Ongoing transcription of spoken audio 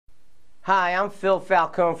Hi, I'm Phil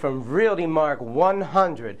Falcone from Realty Mark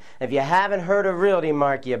 100. If you haven't heard of Realty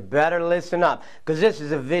Mark, you better listen up, because this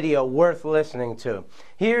is a video worth listening to.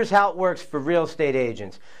 Here's how it works for real estate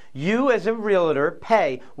agents. You, as a realtor,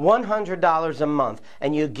 pay $100 a month,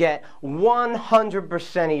 and you get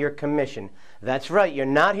 100% of your commission. That's right, you're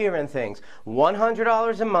not hearing things.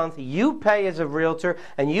 $100 a month, you pay as a realtor,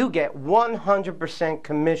 and you get 100%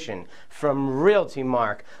 commission from Realty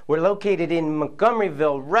Mark. We're located in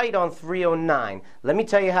Montgomeryville, right on 309. Let me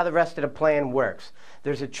tell you how the rest of the plan works.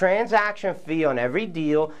 There's a transaction fee on every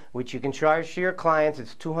deal, which you can charge to your clients.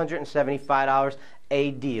 It's $275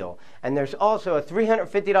 a deal. And there's also a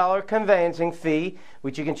 $350 conveyancing fee,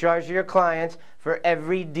 which you can charge to your clients for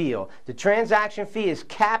every deal. The transaction fee is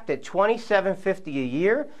capped at $27.50 a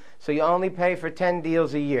year, so you only pay for 10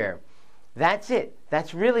 deals a year. That's it.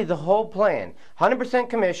 That's really the whole plan. 100%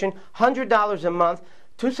 commission, $100 a month,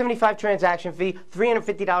 $275 transaction fee,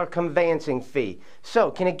 $350 conveyancing fee.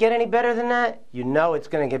 So, can it get any better than that? You know it's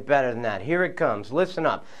going to get better than that. Here it comes. Listen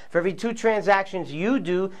up. For every 2 transactions you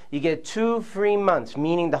do, you get 2 free months,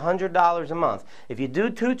 meaning the $100 a month. If you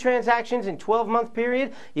do 2 transactions in a 12-month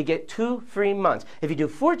period, you get 2 free months. If you do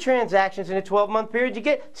 4 transactions in a 12-month period, you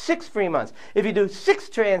get 6 free months. If you do 6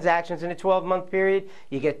 transactions in a 12-month period,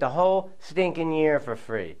 you get the whole stinking year for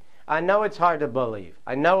free. I know it's hard to believe.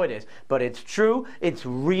 I know it is. But it's true, it's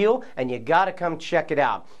real, and you got to come check it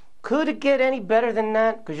out. Could it get any better than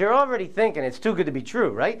that? Because you're already thinking it's too good to be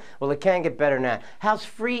true, right? Well, it can get better than that. How's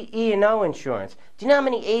free E&O insurance? Do you know how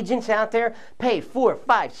many agents out there pay $400,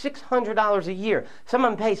 $500, $600 a year? Some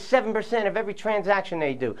of them pay 7% of every transaction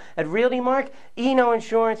they do. At Realty Mark, E&O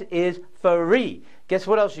insurance is free. Guess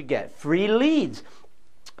what else you get? Free leads.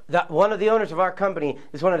 One of the owners of our company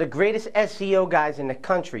is one of the greatest SEO guys in the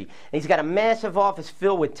country. And he's got a massive office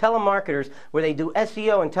filled with telemarketers where they do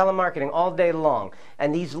SEO and telemarketing all day long.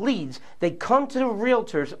 And these leads, they come to the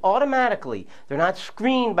realtors automatically. They're not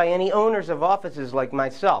screened by any owners of offices like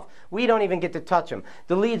myself. We don't even get to touch them.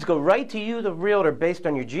 The leads go right to you, the realtor, based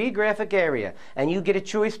on your geographic area. And you get a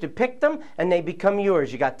choice to pick them, and they become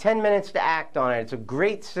yours. You got 10 minutes to act on it. It's a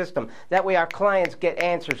great system. That way our clients get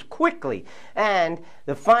answers quickly. And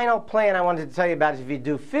the final plan I wanted to tell you about is if you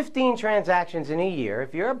do 15 transactions in a year,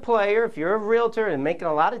 if you're a player, if you're a realtor and making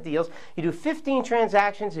a lot of deals, you do 15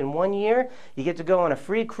 transactions in 1 year, you get to go on a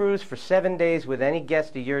free cruise for 7 days with any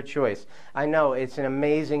guest of your choice. I know, it's an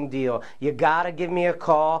amazing deal. You gotta give me a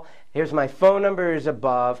call. Here's my phone number is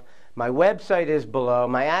above. My website is below.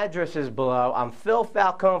 My address is below. I'm Phil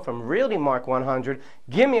Falcone from Realty Mark 100.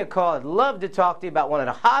 Give me a call. I'd love to talk to you about one of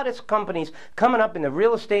the hottest companies coming up in the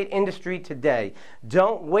real estate industry today.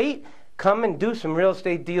 Don't wait. Come and do some real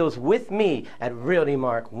estate deals with me at Realty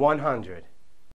Mark 100.